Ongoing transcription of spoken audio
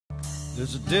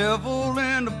There's a devil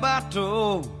in the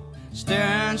bottle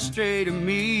staring straight at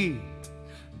me,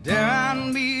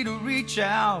 daring me to reach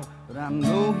out, but I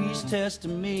know he's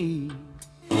testing me.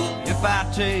 If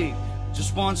I take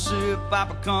just one sip, I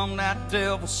become that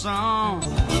devil's son.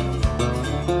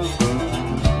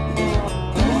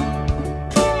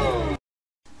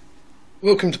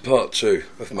 Welcome to part 2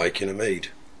 of making a mead.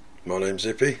 My name's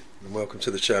Zippy and welcome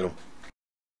to the channel.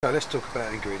 So let's talk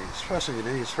about ingredients. First thing you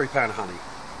need is £3 of honey.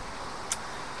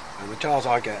 And the jars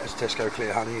I get is Tesco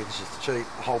Clear Honey. This is the cheap.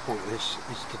 The whole point of this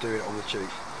is to do it on the cheap.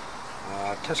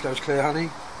 Tesco's Clear Honey,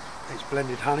 it's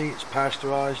blended honey, it's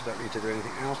pasteurised, you don't need to do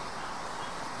anything else.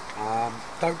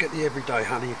 Don't get the everyday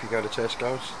honey if you go to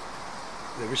Tesco's.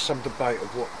 There is some debate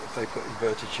of what if they put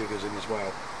inverted sugars in as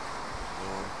well.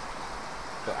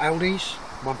 But Aldi's,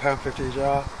 £1.50 a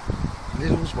jar,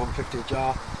 Lidl's £1.50 a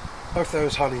jar. Both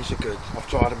those honeys are good. I've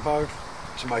tried them both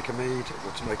to make a mead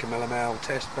or to make a melomel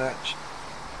test batch,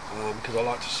 because I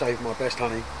like to save my best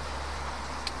honey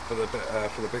for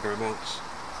the bigger amounts,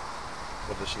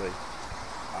 obviously.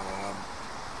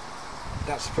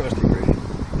 That's the first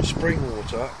ingredient. Spring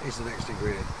water is the next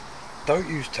ingredient. Don't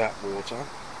use tap water.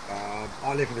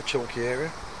 I live in a chalky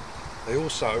area. They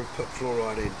also put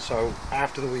fluoride in, so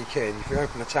after the weekend, if you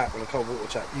open a tap with a cold water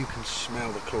tap, you can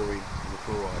smell the chlorine and the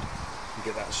fluoride. You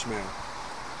get that smell.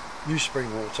 Use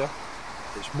spring water.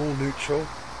 It's more neutral.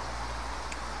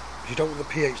 You don't want the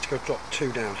pH to go drop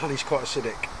too down. Honey's quite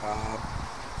acidic,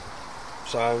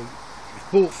 so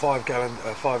you've bought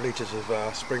 5 litres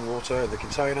of spring water in the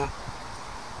container.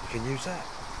 You can use that.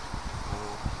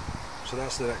 So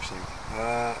that's the next thing.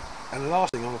 And the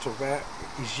last thing I want to talk about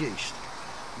is yeast.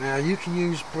 Now you can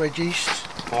use bread yeast.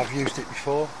 I've used it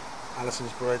before.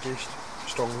 Alison's bread yeast,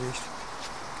 strong yeast.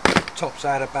 Tops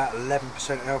out about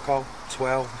 11% alcohol,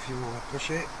 12 if you want to push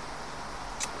it.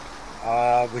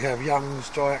 We have Young's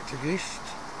dry active yeast.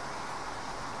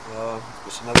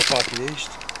 It's another type of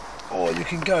yeast. Or you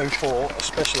can go for a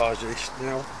specialised yeast.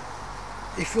 Now,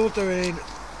 if you're doing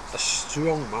a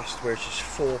strong must, which is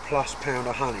 4+ pound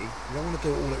of honey, you don't want to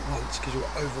do it all at once because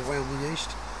you'll overwhelm the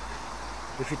yeast.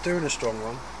 If you're doing a strong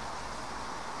one,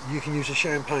 you can use a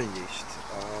champagne yeast.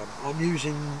 I'm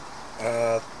using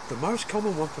the most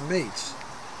common one for meads,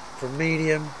 for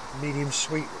medium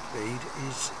sweet mead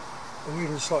is, or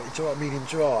even slightly dry, medium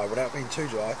dry without being too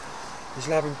dry, is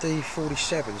Lavin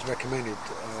D47 is recommended.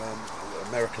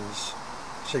 Americans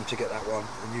seem to get that one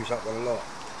and use that one a lot.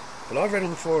 But I've read on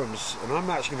the forums, and I'm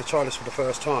actually going to try this for the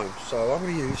first time, so I'm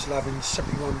going to use Lavin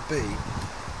 71B.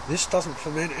 This doesn't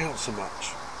ferment out so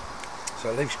much, so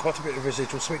it leaves quite a bit of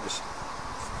residual sweetness.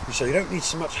 So you don't need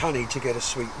so much honey to get a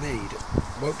sweet mead.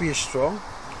 It won't be as strong.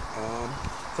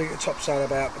 I think it tops out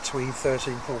about between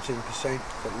 13–14%,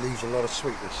 but leaves a lot of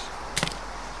sweetness.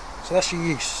 So that's your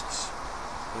yeasts.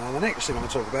 The next thing I'm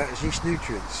going to talk about is yeast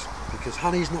nutrients, because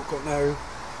honey's not got no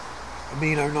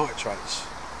amino nitrates,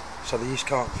 so the yeast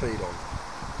can't feed on.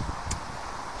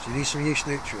 So you need some yeast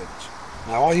nutrients.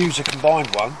 Now I use a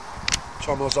combined one,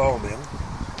 trinosylmil.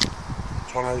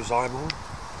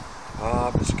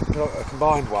 It's a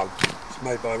combined one. It's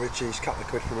made by Richie's, a couple of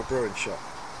quid from a brewing shop.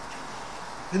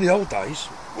 In the old days,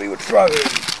 we would throw in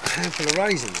a handful of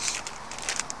raisins,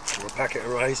 or a packet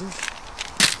of raisins,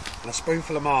 and a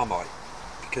spoonful of Marmite,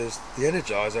 because the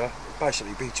Energizer is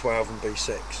basically B12 and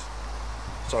B6.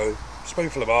 So, a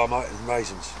spoonful of Marmite and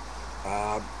raisins.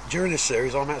 During this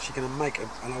series, I'm actually going to make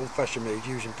an old-fashioned mead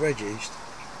using bread yeast,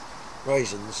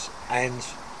 raisins, and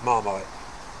Marmite.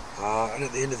 And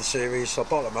at the end of the series, I'll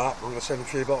bottle them up. I'm going to send a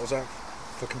few bottles out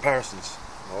for comparisons.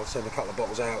 I'll send a couple of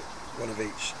bottles out, one of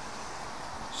each.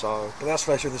 So, but that's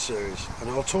later in the series, and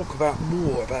I'll talk about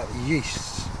more about the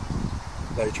yeasts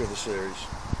later in the series.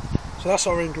 So that's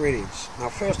our ingredients. Now,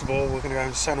 first of all, we're going to go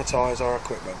and sanitise our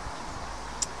equipment.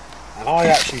 And I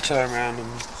actually turn around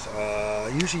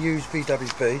and usually use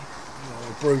VWP,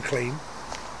 or Brew Clean.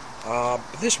 But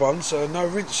this one's no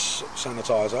rinse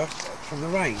sanitiser from the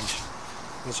range.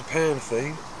 It's a £1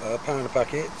 thing, £1 a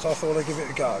packet, so I thought I'd give it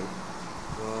a go.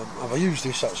 I've used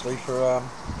this actually for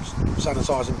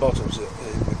sanitising bottles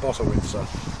with bottle rinser.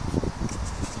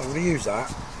 So I'm going to use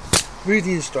that. Read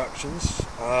the instructions.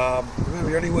 Remember,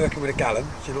 you're only working with a gallon,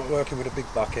 so you're not working with a big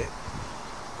bucket.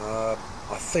 I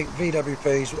think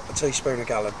VWP's a teaspoon a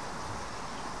gallon.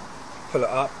 Fill it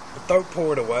up, but don't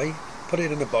pour it away. Put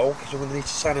it in a bowl because you're going to need to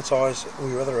sanitise all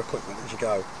your other equipment as you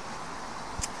go.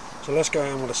 So let's go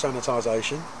on with the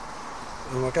sanitisation,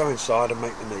 and we'll go inside and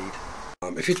make the mead.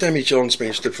 If your demi-john's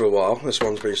been stood for a while, this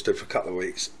one's been stood for a couple of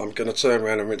weeks, I'm going to turn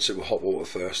around and rinse it with hot water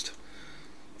first,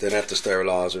 then add the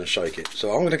steriliser and shake it. So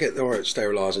I'm going to get the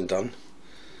sterilising done,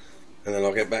 and then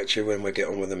I'll get back to you when we get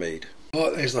on with the mead.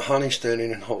 Right, there's the honey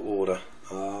standing in hot water.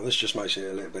 This just makes it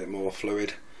a little bit more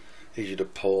fluid, easy to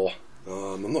pour.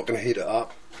 I'm not going to heat it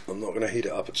up. I'm not going to heat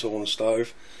it up at all on the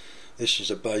stove. This is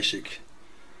a basic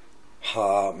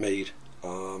mead.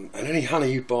 And any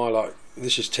honey you buy, like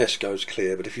this is Tesco's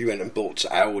clear, but if you went and bought to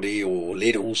Aldi or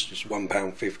Lidl's, just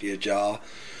 £1.50 a jar,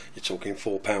 you're talking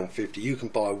 £4.50. You can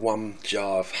buy one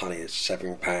jar of honey at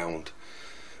 £7.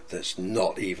 That's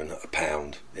not even a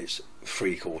pound. It's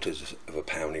 3/4 of a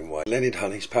pound in weight. Blended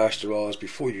honey's pasteurised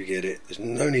before you get it. There's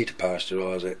no need to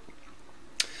pasteurise it.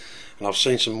 And I've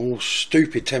seen some more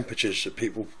stupid temperatures that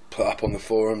people put up on the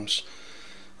forums.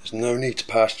 There's no need to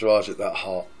pasteurise it that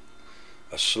hot.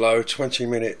 A slow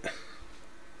 20-minute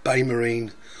Bay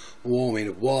Marine warming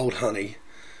of wild honey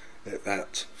at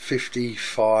that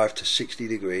 55 to 60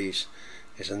 degrees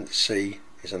is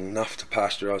enough to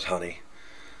pasteurise honey.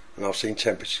 And I've seen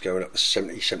temperatures going up to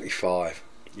 70, 75.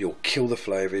 You'll kill the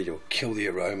flavour, you'll kill the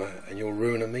aroma, and you'll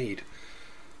ruin a mead.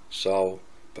 So,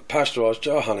 but pasteurised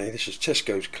jar honey, this is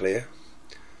Tesco's clear.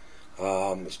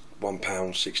 It's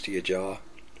 £1.60 a jar.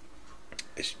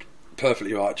 It's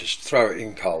perfectly right, just throw it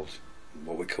in cold.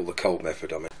 What we call the cold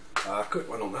method, I mean. Quick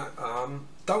one on that.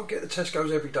 Don't get the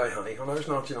Tesco's everyday honey. I know it's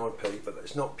 99p, but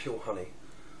it's not pure honey.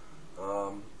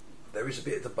 There is a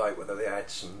bit of debate whether they add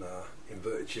some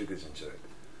inverted sugars into it.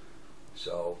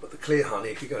 So, but the clear honey,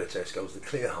 if you go to Tesco's, the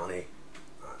clear honey,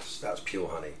 that's pure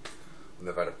honey. I've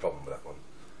never had a problem with that one.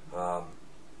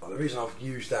 The reason I've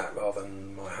used that rather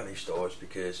than my honey store is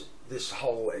because this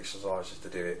whole exercise is to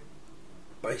do it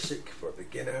basic for a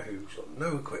beginner who's got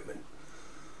no equipment,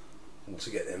 and to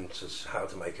get them to how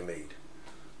to make a mead.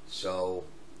 So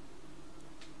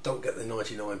don't get the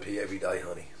 99p everyday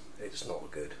honey. It's not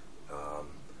good.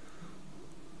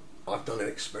 I've done an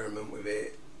experiment with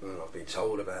it and I've been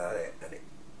told about it, and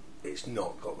it's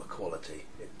not got the quality.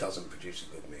 It doesn't produce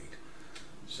a good mead.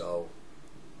 So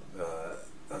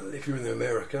if you're in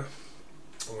America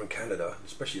or in Canada,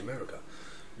 especially America,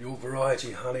 your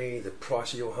variety honey, the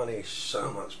price of your honey is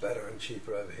so much better and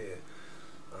cheaper over here.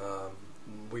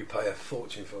 We pay a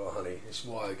fortune for our honey. It's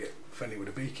why I get friendly with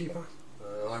a beekeeper.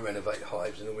 I renovate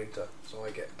hives in the winter, so I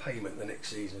get payment the next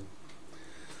season.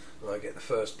 And I get the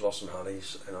first blossom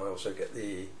honeys, and I also get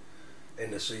the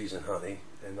end of season honey,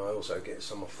 and I also get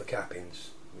some off the cappings,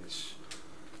 which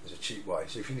is a cheap way.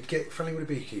 So if you get friendly with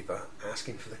a beekeeper,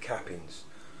 asking for the cappings,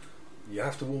 you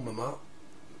have to warm them up,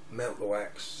 melt the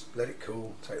wax, let it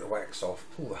cool, take the wax off,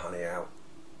 pull the honey out,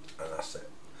 and that's it.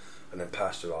 And then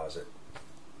pasteurise it.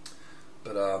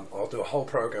 But I'll do a whole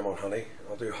program on honey.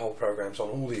 I'll do whole programs on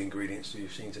all the ingredients that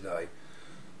you've seen today.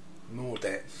 More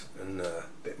depth and a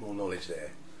bit more knowledge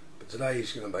there. But today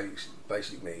is going to be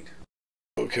basic mead.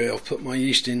 Okay, I've put my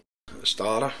yeast in a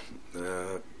starter.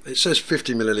 It says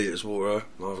 50 millilitres water.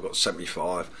 I've got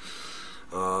 75.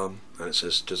 And it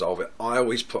says dissolve it. I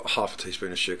always put half a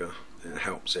teaspoon of sugar. It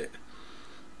helps it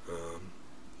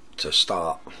to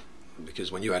start,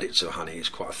 because when you add it to honey, it's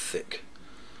quite thick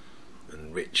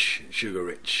and rich, sugar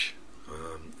rich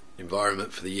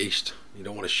environment for the yeast. You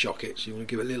don't want to shock it, so you want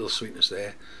to give it a little sweetness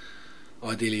there.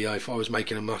 Ideally, if I was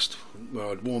making a must where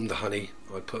I'd warm the honey,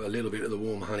 I'd put a little bit of the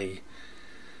warm honey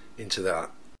into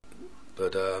that.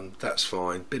 But that's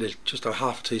fine. Just a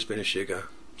half a teaspoon of sugar,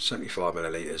 75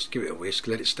 millilitres. Give it a whisk,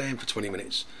 let it stand for 20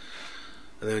 minutes,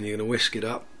 and then you're going to whisk it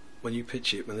up when you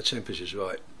pitch it when the temperature's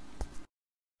right.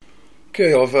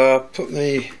 Okay, I've put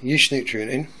the yeast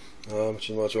nutrient in, which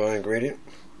is my dry ingredient,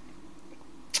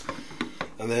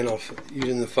 and then I've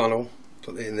using the funnel,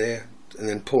 put it in there, and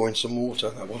then pour in some water.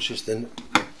 That washes the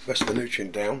rest of the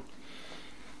nutrient down,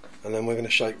 and then we're going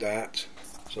to shake that.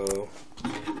 So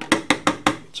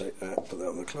take that, put that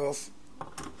on the cloth,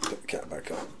 put the cap back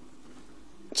on,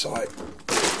 tight,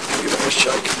 give it a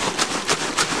shake.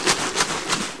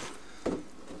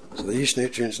 So the yeast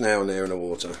nutrient's now in there in the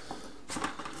water.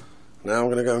 Now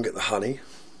I'm going to go and get the honey,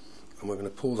 and we're going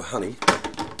to pour the honey,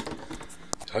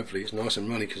 hopefully it's nice and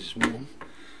runny because it's warm,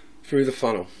 through the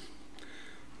funnel.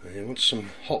 And you want some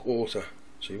hot water,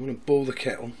 so you want to boil the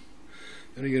kettle.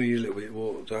 You're only going to use a little bit of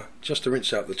water just to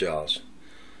rinse out the jars.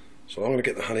 So I'm going to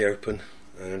get the honey open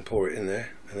and pour it in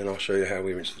there, and then I'll show you how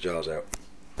we rinse the jars out.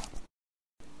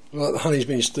 Right, the honey's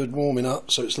been stood warming up,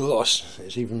 so it's nice,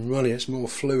 it's even runny, it's more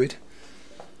fluid.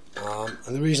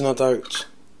 And the reason I don't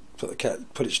put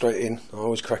it straight in, I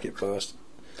always crack it first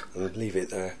and leave it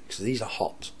there, because these are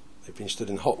hot. They've been stood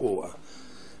in hot water,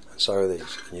 and so are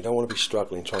these, and you don't want to be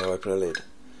struggling trying to open a lid.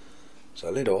 So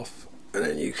lid off, and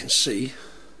then you can see,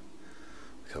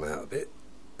 come out a bit,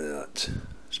 let's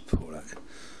pour that in.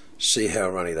 See how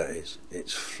runny that is,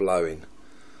 it's flowing.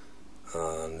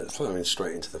 and it's flowing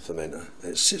straight into the fermenter.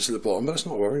 It sits at the bottom, but that's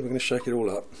not a worry, we're going to shake it all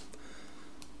up.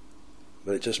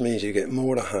 But it just means you get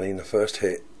more of the honey in the first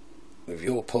hit with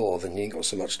your pour than you ain't got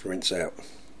so much to rinse out,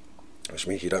 which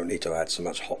means you don't need to add so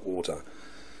much hot water,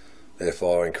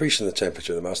 therefore increasing the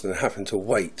temperature of the must and then having to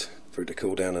wait for it to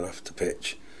cool down enough to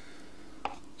pitch.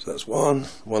 So that's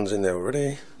one's in there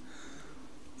already.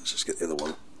 Let's just get the other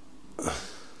one.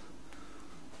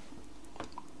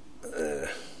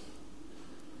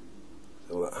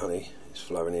 All that honey is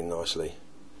flowing in nicely.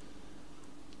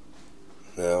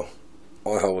 Now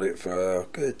I hold it for a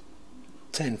good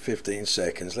 10-15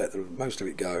 seconds, let most of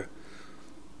it go,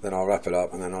 then I'll wrap it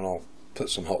up and then I'll put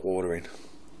some hot water in,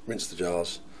 rinse the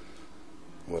jars,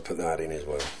 and we'll put that in as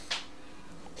well.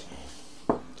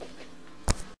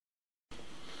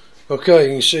 Okay,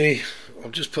 you can see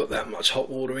I've just put that much hot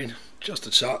water in, just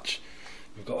a touch.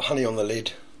 We've got honey on the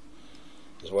lid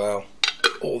as well.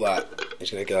 All that is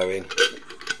going to go in.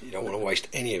 You don't want to waste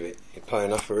any of it. You pay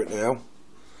enough for it now.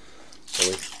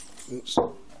 So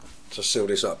to seal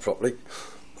this up properly.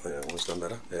 I think that one's done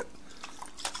better. Yeah.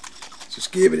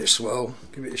 Just give it a swirl,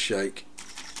 give it a shake.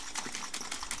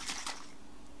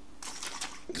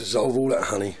 Dissolve all that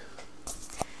honey.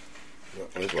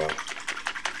 That one as well.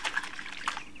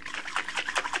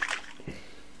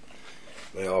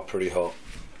 They are pretty hot.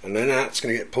 And then that's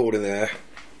going to get poured in there.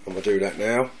 I'm going to do that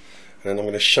now. And then I'm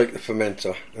going to shake the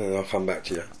fermenter and then I'll come back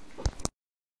to you.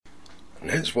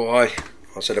 And hence why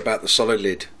I said about the solid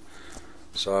lid.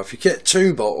 So if you get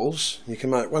 2 bottles, you can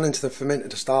make one into the fermenter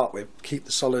to start with, keep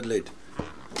the solid lid.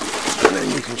 And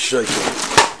then you can shake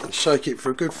it. And shake it for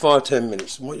a good 5-10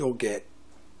 minutes. And what you'll get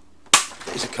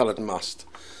is a coloured must.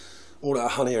 All that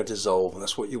honey will dissolve, and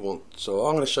that's what you want. So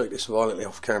I'm going to shake this violently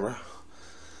off camera.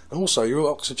 And also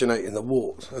you're oxygenating the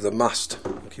water, the must.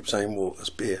 I keep saying water, that's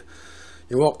beer.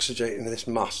 You're oxygenating this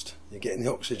must. You're getting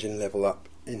the oxygen level up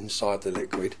inside the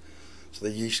liquid, so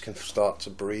the yeast can start to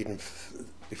breed and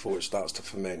before it starts to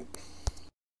ferment.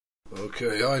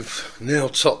 Okay, I've now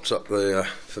topped up the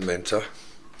fermenter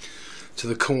to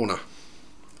the corner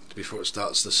before it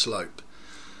starts to slope.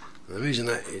 And the reason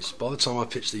that is, by the time I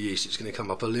pitch the yeast, it's going to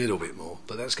come up a little bit more,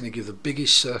 but that's going to give the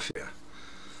biggest surface.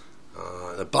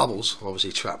 The bubbles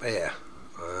obviously trap air,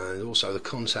 and also the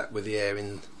contact with the air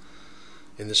in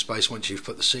the space once you've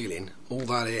put the seal in, all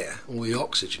that air, all the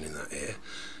oxygen in that air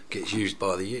gets used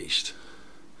by the yeast.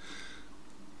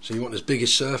 So you want as big a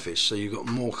surface, so you've got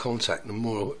more contact and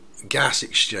more gas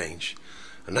exchange,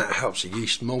 and that helps the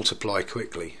yeast multiply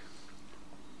quickly,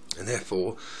 and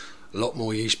therefore a lot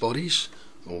more yeast bodies,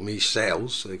 or yeast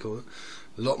cells so they call it,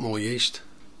 a lot more yeast,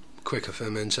 quicker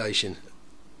fermentation,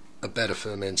 a better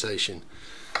fermentation.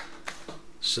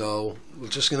 So we're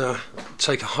just going to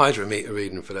take a hydrometer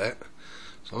reading for that.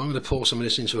 So I'm going to pour some of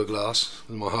this into a glass.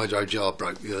 My hydro jar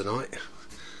broke the other night,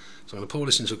 so I'm going to pour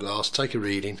this into a glass, take a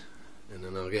reading, and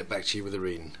then I'll get back to you with a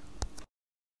reading.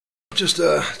 Just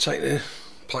take the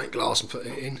pint glass and put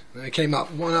it in, and it came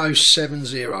up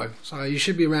 1070, so you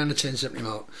should be around the 1070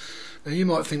 mark. Now you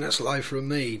might think that's low for a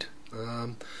mead,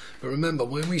 but remember,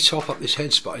 when we top up this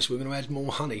headspace, we're going to add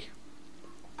more honey,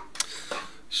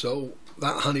 so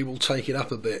that honey will take it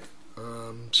up a bit.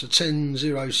 So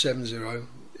 10070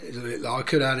 is a bit low. I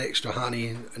could add extra honey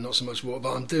and not so much water,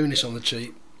 but I'm doing this on the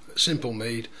cheap, simple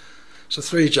mead. So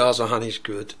 3 jars of honey is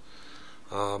good.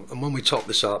 And when we top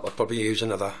this up, I'll probably use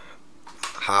another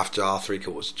half jar,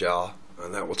 3/4 jar,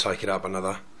 and that will take it up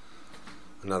another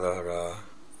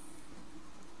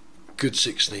good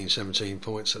 16-17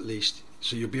 points at least.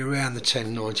 So you'll be around the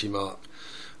 1090 mark.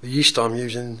 The yeast I'm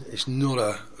using is not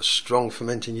a strong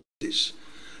fermenting yeast.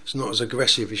 It's not as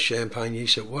aggressive as champagne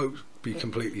yeast. It won't be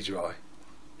completely dry.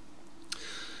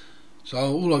 So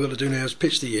all I've got to do now is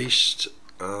pitch the yeast,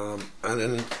 and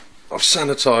then I've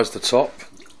sanitised the top,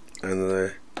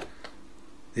 and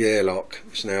the airlock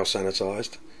is now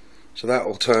sanitised, so that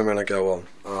will turn around and go on.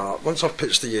 Once I've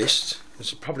pitched the yeast,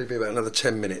 this will probably be about another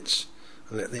 10 minutes,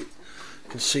 and you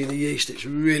can see the yeast, it's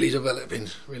really developing,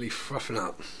 really frothing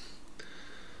up.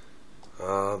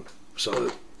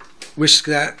 So whisk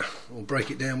that, or break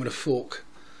it down with a fork,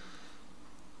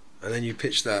 and then you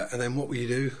pitch that, and then what will you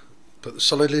do? Put the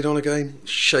solid lid on again,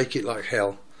 shake it like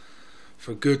hell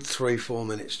for a good 3-4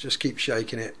 minutes. Just keep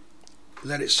shaking it,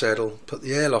 let it settle, put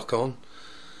the airlock on,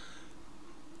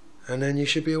 and then you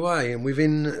should be away, and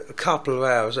within a couple of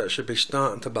hours that should be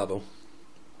starting to bubble.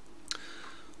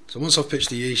 So once I've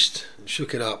pitched the yeast and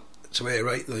shook it up to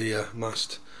aerate the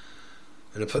must,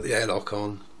 and I put the airlock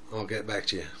on, I'll get back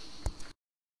to you.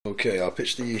 Okay, I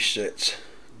pitched the yeast set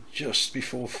just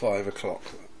before 5 o'clock.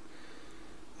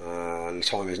 And the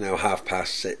time is now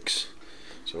 6:30,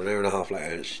 so an hour and a half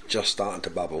later, and it's just starting to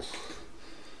bubble.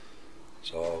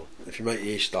 So if you make your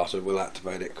yeast starter, it will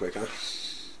activate it quicker.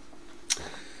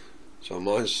 So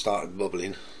mine's started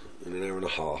bubbling in an hour and a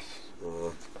half.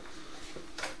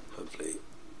 Hopefully,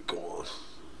 go on.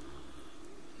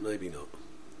 Maybe not.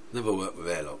 Never worked with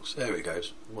airlocks. There it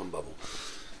goes, one bubble.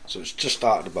 So it's just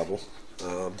started to bubble.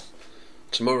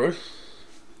 Tomorrow,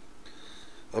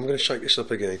 I'm going to shake this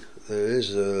up again. There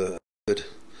is a method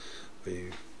where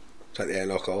you take the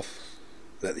airlock off,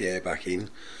 let the air back in, and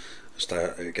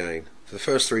start it again. For the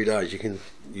first 3 days,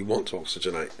 you want to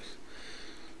oxygenate.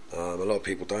 A lot of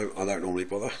people don't. I don't normally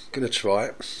bother. I'm going to try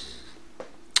it,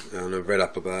 and I've read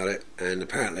up about it, and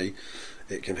apparently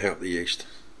it can help the yeast.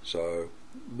 So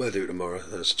we'll do it tomorrow.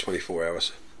 That's a 24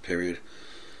 hours period,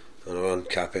 and I'll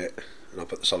uncap it, and I'll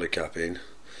put the solid cap in,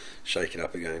 shake it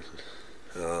up again,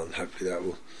 and hopefully that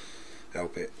will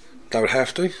help it. Don't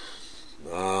have to.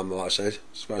 Like I said,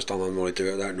 it's the first time I normally do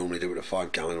it. I don't normally do it with a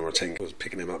 5 gallon or a 10 because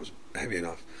picking them up was heavy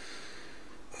enough.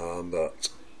 But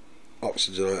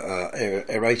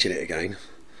aerating it again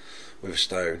with a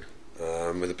stone,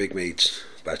 with the big Meads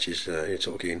batches, you're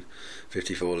talking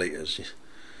 54 litres.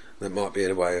 That might be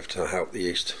a way to help the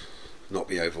yeast not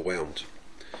be overwhelmed.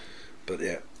 But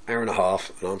yeah, hour and a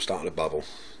half, and I'm starting to bubble.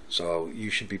 So you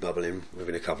should be bubbling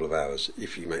within a couple of hours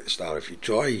if you make the starter. If you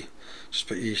dry, just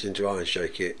put your yeast in dry and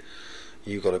shake it.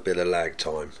 You've got a bit of lag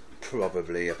time,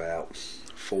 probably about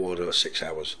 4 to 6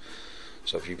 hours.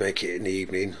 So if you make it in the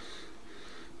evening,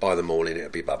 by the morning it'll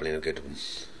be bubbling a good